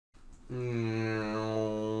Hi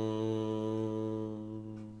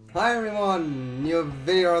everyone, new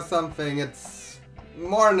video or something. It's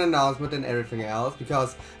more an announcement than everything else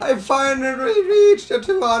because I finally reached the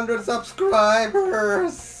 200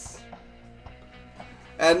 subscribers!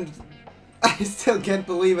 And I still can't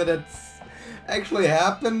believe it. It's actually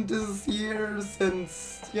happened this year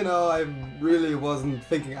since, you know, I really wasn't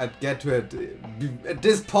thinking I'd get to it at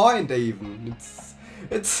this point even.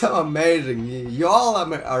 It's so amazing. You all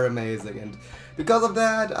are amazing, and because of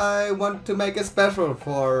that I want to make a special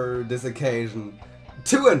for this occasion.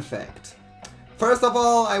 Two, in fact. First of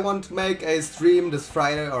all, I want to make a stream this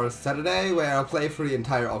Friday or Saturday where I'll play through the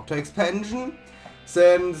entire Octo expansion,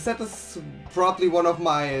 since that is probably one of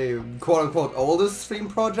my quote-unquote oldest stream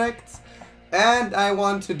projects. And I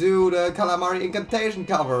want to do the Calamari Incantation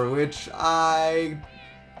cover, which I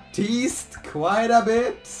teased quite a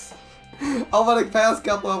bit over the past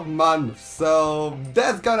couple of months, so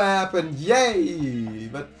that's gonna happen, yay!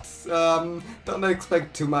 But don't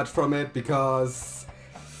expect too much from it because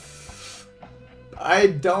I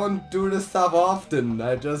don't do this stuff often.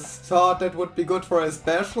 I just thought that would be good for a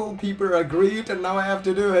special, people agreed, and now I have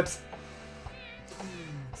to do it.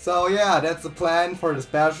 So yeah, that's the plan for the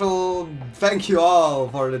special. Thank you all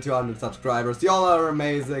for the 200 subscribers, y'all are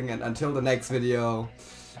amazing, and until the next video,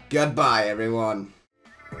 goodbye everyone.